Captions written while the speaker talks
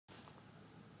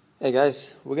Hey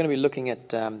guys, we're going to be looking at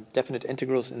definite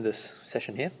integrals in this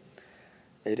session here.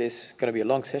 It is going to be a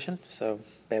long session, so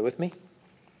bear with me.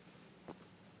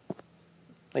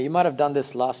 Now you might have done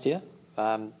this last year.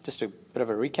 Just a bit of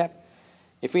a recap.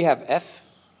 If we have f,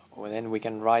 well, then we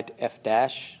can write f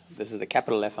dash, this is the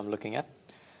capital F I'm looking at,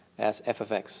 as f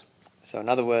of x. So in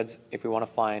other words, if we want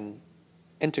to find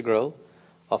integral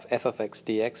of f of x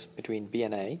dx between b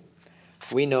and a,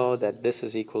 we know that this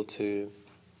is equal to,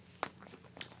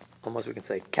 almost we can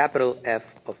say, capital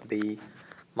F of b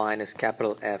minus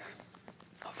capital F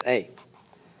of a.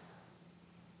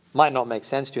 Might not make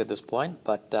sense to you at this point,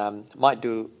 but might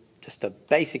do just a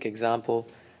basic example,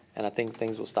 and I think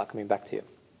things will start coming back to you.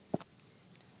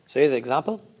 So here's an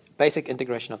example, basic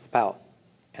integration of a power.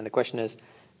 And the question is,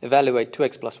 evaluate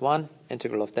 2x plus 1,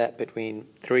 integral of that between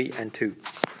 3 and 2.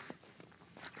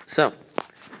 So,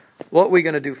 what we're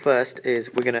going to do first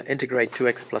is we're going to integrate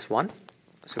 2x plus 1.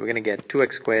 So we're going to get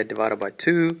 2x squared divided by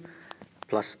 2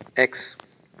 plus x.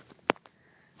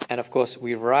 And of course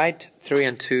we write 3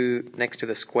 and 2 next to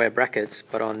the square brackets,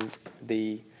 but on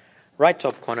the right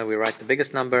top corner we write the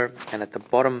biggest number, and at the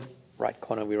bottom right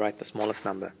corner we write the smallest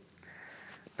number.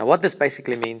 Now what this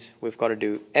basically means, we've got to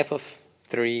do f of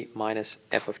 3 minus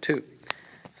f of 2.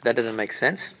 So that doesn't make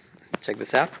sense. Check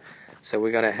this out. So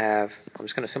we're going to have, I'm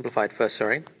just going to simplify it first,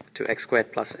 2x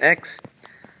squared plus x.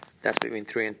 That's between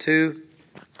 3 and 2.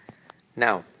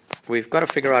 Now, we've got to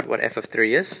figure out what f of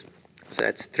 3 is. So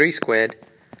that's 3 squared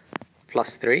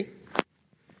plus 3.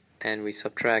 And we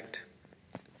subtract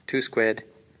 2 squared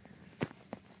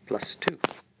plus 2.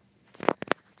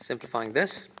 Simplifying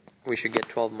this, we should get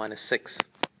 12 minus 6.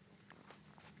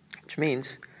 Which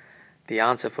means the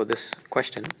answer for this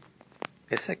question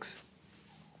is 6.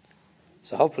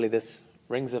 So hopefully this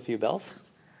rings a few bells.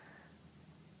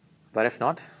 But if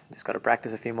not, just got to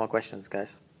practice a few more questions,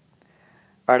 guys.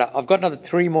 All right, I've got another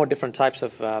 3 more different types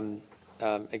of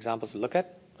examples to look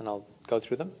at, and I'll go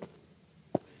through them.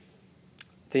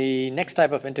 The next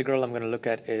type of integral I'm going to look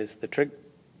at is the trig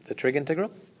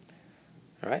integral.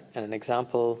 All right, and an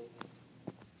example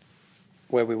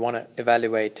where we want to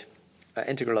evaluate an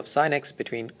integral of sine x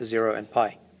between 0 and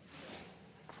pi.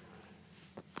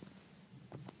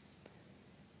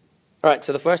 All right,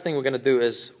 so the first thing we're going to do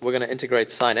is we're going to integrate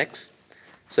sine x.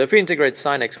 So if we integrate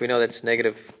sine x, we know that's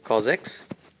negative cos x.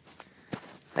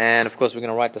 And of course we're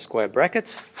going to write the square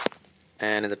brackets.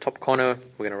 And in the top corner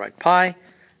we're going to write pi.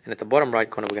 And at the bottom right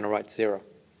corner we're going to write 0.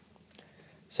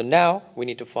 So now we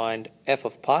need to find f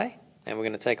of pi, and we're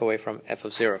going to take away from f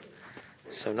of 0.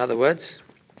 So in other words,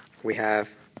 we have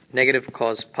negative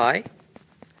cos pi,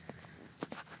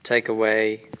 take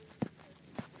away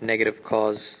negative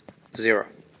cos 0.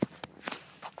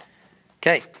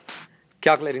 Okay,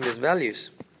 calculating these values,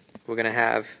 we're going to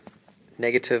have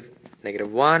negative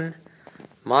 1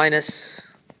 minus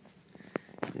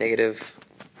negative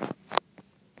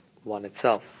 1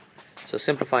 itself. So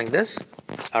simplifying this,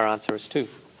 our answer is 2.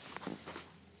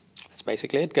 That's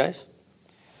basically it, guys.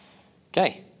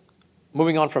 Okay,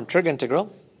 moving on from trig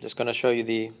integral, just going to show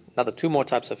you another 2 more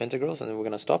types of integrals, and then we're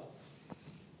going to stop.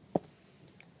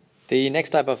 The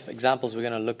next type of examples we're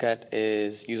going to look at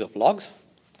is use of logs.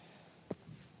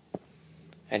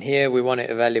 And here we want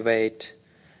to evaluate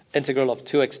integral of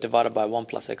 2x divided by 1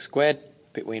 plus x squared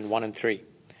between 1 and 3.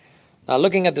 Now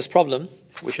looking at this problem,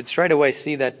 we should straight away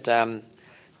see that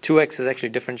 2x is actually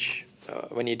different.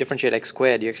 When you differentiate x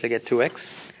squared, you actually get 2x.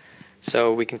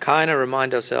 So we can kind of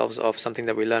remind ourselves of something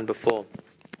that we learned before,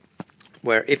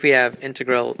 where if we have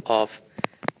integral of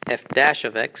f dash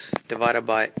of x divided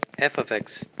by f of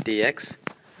x dx,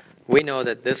 we know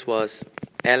that this was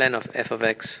ln of f of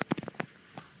x.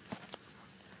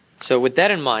 So with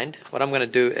that in mind, what I'm going to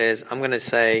do is I'm going to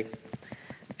say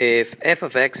if f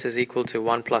of x is equal to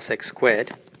 1 plus x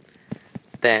squared,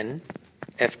 then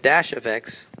f dash of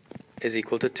x is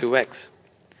equal to 2x.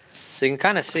 So you can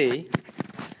kind of see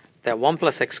that 1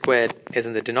 plus x squared is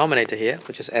in the denominator here,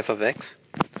 which is f of x,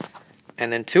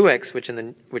 and then 2x,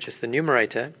 which is the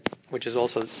numerator, which is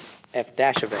also f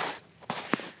dash of x.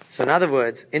 So in other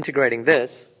words, integrating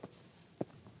this,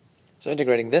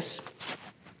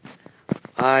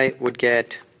 I would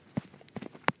get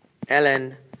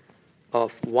ln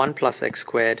of 1 plus x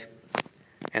squared,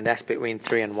 and that's between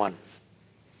 3 and 1.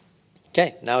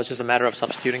 Okay, now it's just a matter of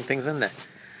substituting things in there.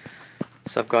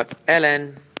 So I've got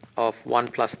ln of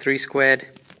 1 plus 3 squared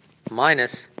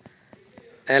minus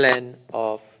ln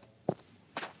of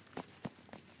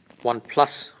 1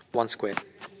 plus 1 squared.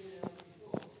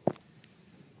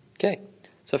 Okay,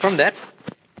 so from that,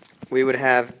 we would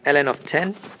have ln of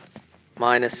 10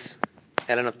 minus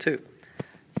ln of 2.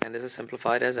 And this is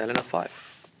simplified as ln of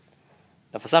 5.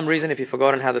 Now for some reason, if you've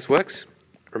forgotten how this works,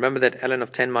 remember that ln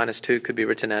of 10 minus 2 could be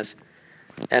written as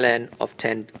ln of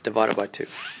 10 divided by 2.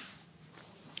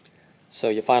 So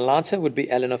your final answer would be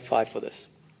ln of 5 for this.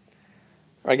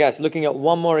 Alright guys, looking at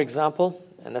one more example,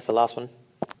 and that's the last one.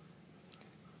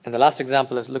 And the last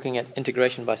example is looking at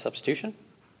integration by substitution.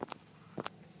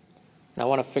 Now I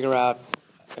want to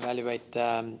evaluate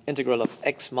integral of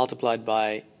x multiplied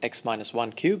by x minus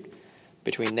 1 cubed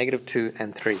between negative 2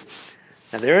 and 3.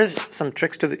 Now there is some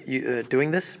tricks to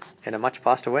doing this in a much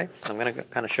faster way. I'm going to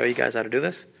kind of show you guys how to do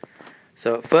this.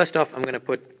 So first off, I'm going to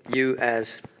put u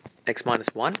as x minus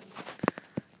 1,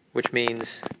 which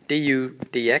means du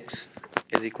dx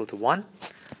is equal to 1,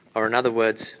 or in other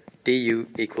words, du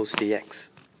equals dx.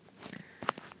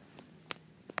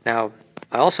 Now,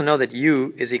 I also know that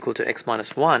u is equal to x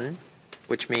minus 1,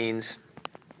 which means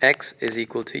x is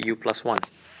equal to u plus 1.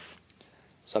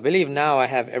 So I believe now I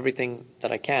have everything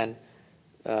that I can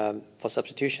for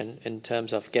substitution in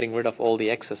terms of getting rid of all the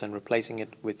x's and replacing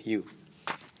it with u.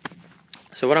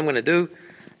 So what I'm going to do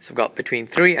is I've got between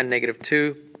 3 and negative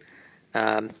 2,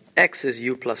 x is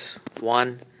u plus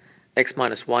 1, x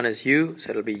minus 1 is u,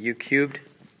 so it'll be u cubed,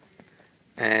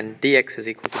 and dx is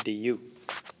equal to du.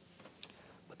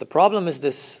 But the problem is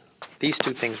these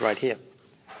two things right here.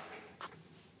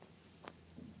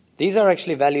 These are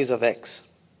actually values of x,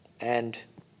 and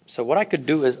so what I could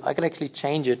do is I could actually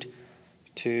change it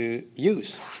to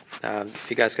u's. If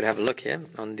you guys could have a look here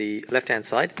on the left hand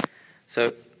side.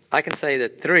 So I can say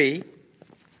that 3,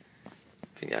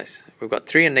 we've got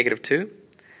 3 and negative 2.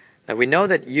 Now we know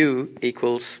that u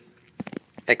equals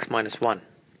x minus 1,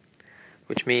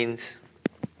 which means,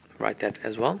 write that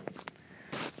as well,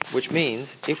 which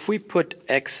means if we put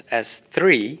x as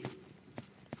 3,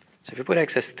 so if we put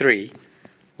x as 3,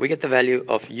 we get the value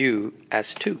of u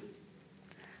as 2.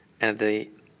 And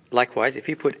likewise, if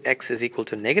you put x is equal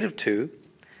to negative 2,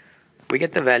 we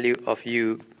get the value of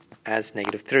u as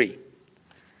negative 3.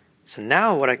 So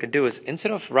now what I could do is,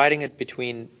 instead of writing it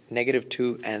between negative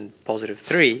 2 and positive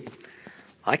 3,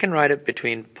 I can write it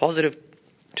between positive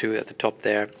 2 at the top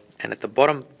there, and at the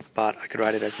bottom part I could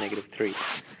write it as negative 3.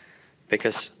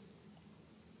 Because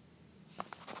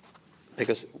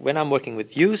when I'm working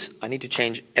with u's, I need to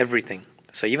change everything.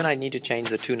 So even I need to change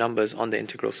the two numbers on the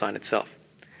integral sign itself.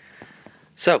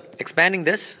 So expanding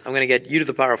this, I'm going to get u to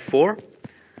the power of 4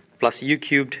 plus u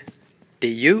cubed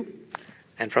du,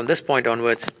 and from this point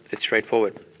onwards it's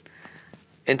straightforward.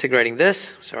 Integrating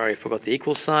this, sorry I forgot the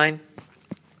equal sign,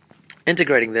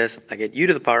 integrating this, I get u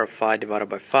to the power of 5 divided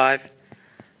by 5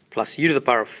 plus u to the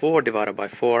power of 4 divided by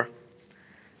 4,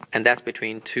 and that's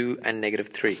between 2 and negative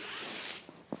 3.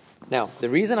 Now the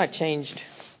reason I changed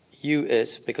u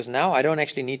is because now I don't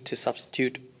actually need to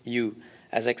substitute u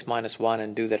as x minus 1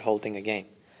 and do that whole thing again.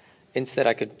 Instead,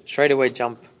 I could straight away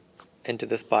jump into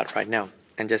this part right now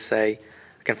and just say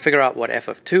I can figure out what f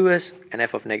of 2 is and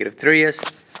f of negative 3 is,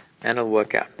 and it'll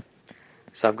work out.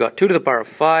 So I've got 2 to the power of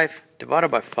 5 divided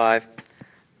by 5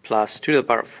 plus 2 to the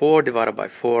power of 4 divided by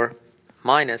 4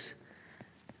 minus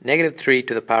negative 3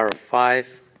 to the power of 5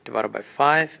 divided by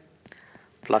 5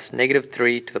 plus negative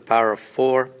 3 to the power of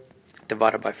 4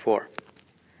 divided by 4.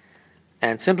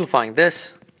 And simplifying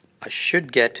this, I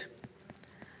should get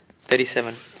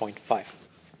 37.5.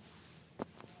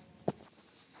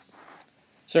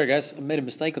 Sorry guys, I made a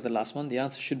mistake with the last one. The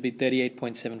answer should be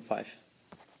 38.75.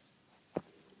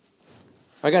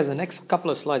 Alright guys, the next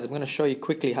couple of slides I'm going to show you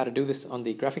quickly how to do this on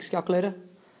the graphics calculator.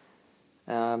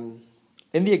 In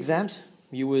the exams,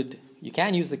 you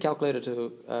can use the calculator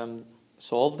to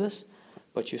solve this,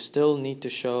 but you still need to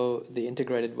show the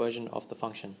integrated version of the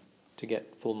function to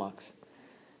get full marks.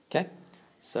 Okay,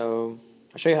 so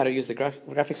I'll show you how to use the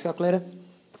graphics calculator.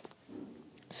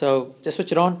 So just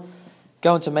switch it on,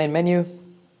 go into main menu,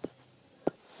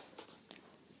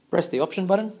 press the option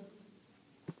button.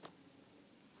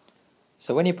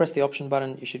 So when you press the option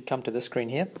button, you should come to this screen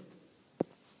here.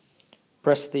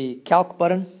 Press the calc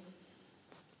button.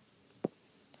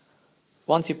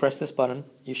 Once you press this button,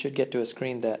 you should get to a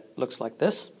screen that looks like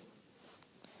this.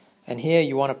 And here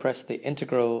you want to press the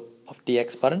integral of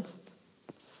dx button,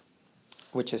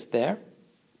 which is there.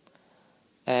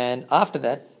 And after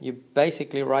that, you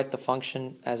basically write the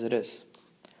function as it is.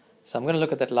 So I'm going to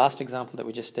look at that last example that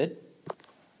we just did.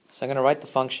 So I'm going to write the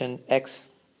function x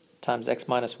times x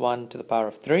minus 1 to the power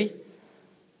of 3.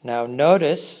 Now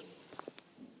notice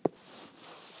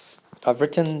I've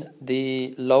written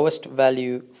the lowest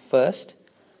value first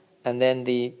and then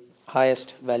the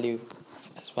highest value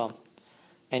as well.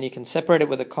 And you can separate it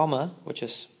with a comma, which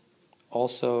is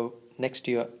also next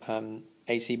to your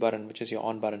AC button, which is your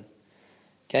on button.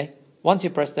 Okay. Once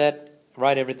you press that,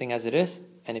 write everything as it is,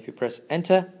 and if you press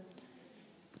enter,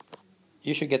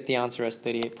 you should get the answer as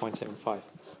 38.75.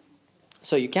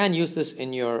 So you can use this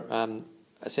in your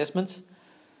assessments,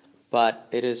 but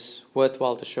it is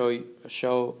worthwhile to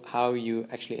show how you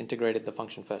actually integrated the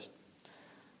function first.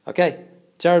 Okay,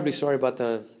 terribly sorry about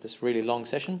this really long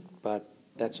session, but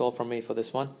that's all from me for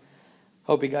this one.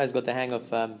 Hope you guys got the hang of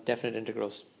definite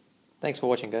integrals. Thanks for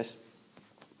watching, guys.